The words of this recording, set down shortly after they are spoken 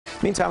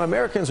Meantime,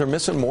 Americans are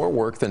missing more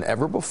work than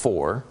ever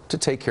before to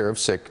take care of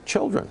sick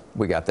children.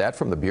 We got that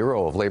from the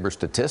Bureau of Labor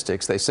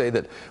Statistics. They say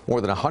that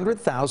more than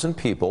 100,000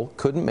 people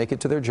couldn't make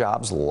it to their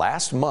jobs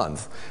last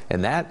month,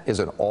 and that is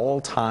an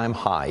all-time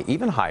high,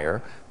 even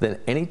higher than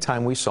any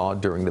time we saw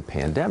during the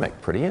pandemic.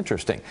 Pretty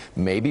interesting.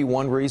 Maybe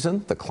one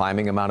reason, the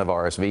climbing amount of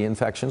RSV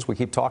infections we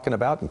keep talking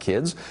about in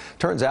kids.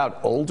 Turns out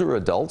older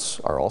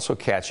adults are also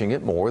catching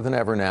it more than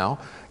ever now.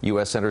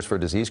 U.S. Centers for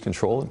Disease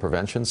Control and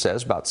Prevention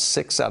says about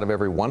 6 out of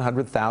every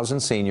 100,000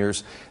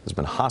 seniors has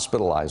been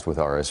hospitalized with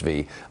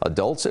RSV.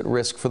 Adults at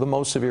risk for the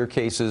most severe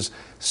cases,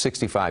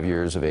 65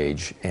 years of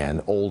age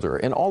and older.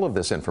 And all of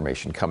this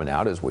information coming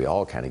out as we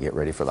all kind of get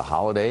ready for the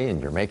holiday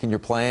and you're making your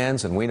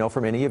plans. And we know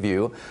for many of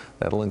you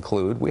that'll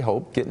include, we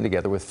hope, getting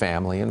together with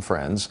family and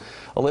friends.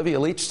 Olivia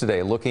Leach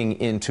today looking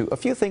into a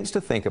few things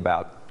to think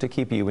about to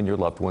keep you and your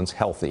loved ones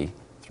healthy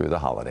through the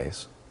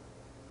holidays.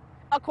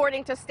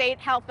 According to state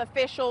health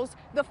officials,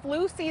 the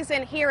flu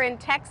season here in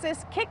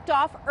Texas kicked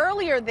off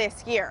earlier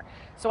this year.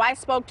 So I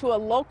spoke to a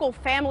local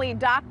family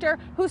doctor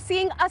who's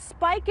seeing a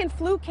spike in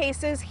flu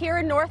cases here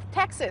in North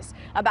Texas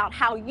about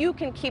how you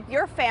can keep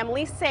your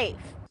family safe.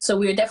 So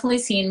we're definitely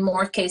seeing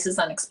more cases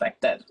than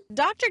expected.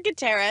 Dr.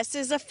 Gutierrez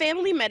is a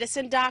family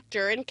medicine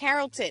doctor in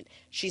Carrollton.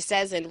 She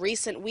says in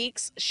recent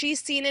weeks, she's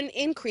seen an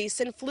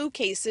increase in flu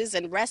cases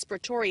and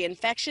respiratory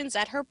infections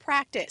at her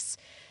practice.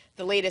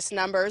 The latest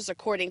numbers,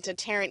 according to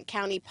Tarrant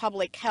County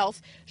Public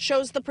Health,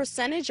 shows the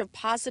percentage of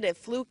positive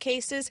flu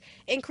cases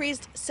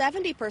increased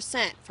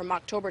 70% from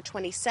October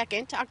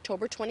 22nd to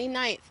October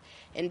 29th.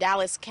 In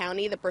Dallas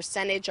County, the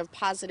percentage of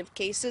positive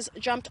cases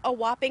jumped a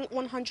whopping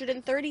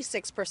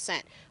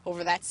 136%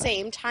 over that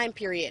same time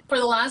period. For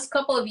the last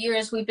couple of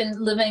years, we've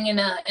been living in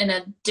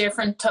a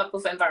different type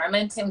of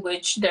environment in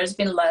which there's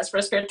been less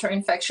respiratory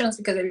infections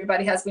because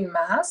everybody has been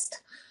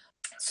masked.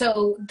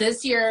 So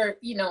this year,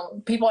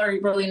 people are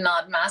really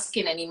not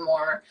masking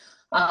anymore.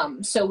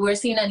 So we're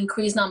seeing an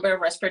increased number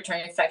of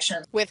respiratory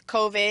infections. With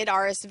COVID,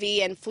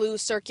 RSV, and flu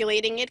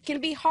circulating, it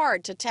can be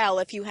hard to tell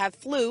if you have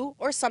flu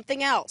or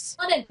something else.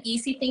 Not an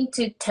easy thing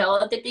to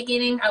tell at the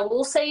beginning. I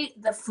will say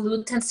the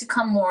flu tends to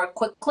come more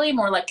quickly,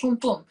 more like boom,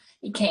 boom,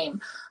 it came.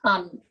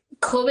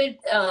 COVID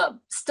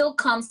still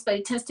comes, but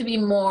it tends to be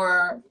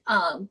more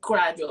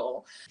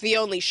gradual. The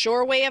only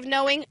sure way of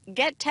knowing,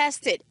 get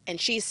tested.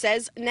 And she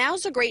says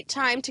now's a great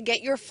time to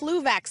get your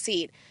flu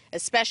vaccine,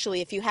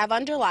 especially if you have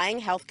underlying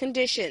health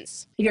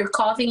conditions. If you're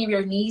coughing, if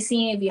you're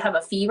sneezing, if you have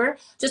a fever,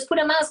 just put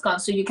a mask on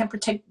so you can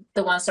protect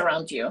the ones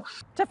around you.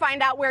 To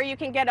find out where you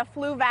can get a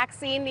flu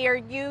vaccine near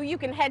you, you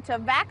can head to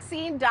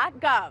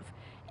vaccine.gov.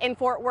 In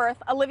Fort Worth,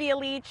 Olivia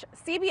Leach,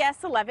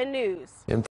 CBS 11 News.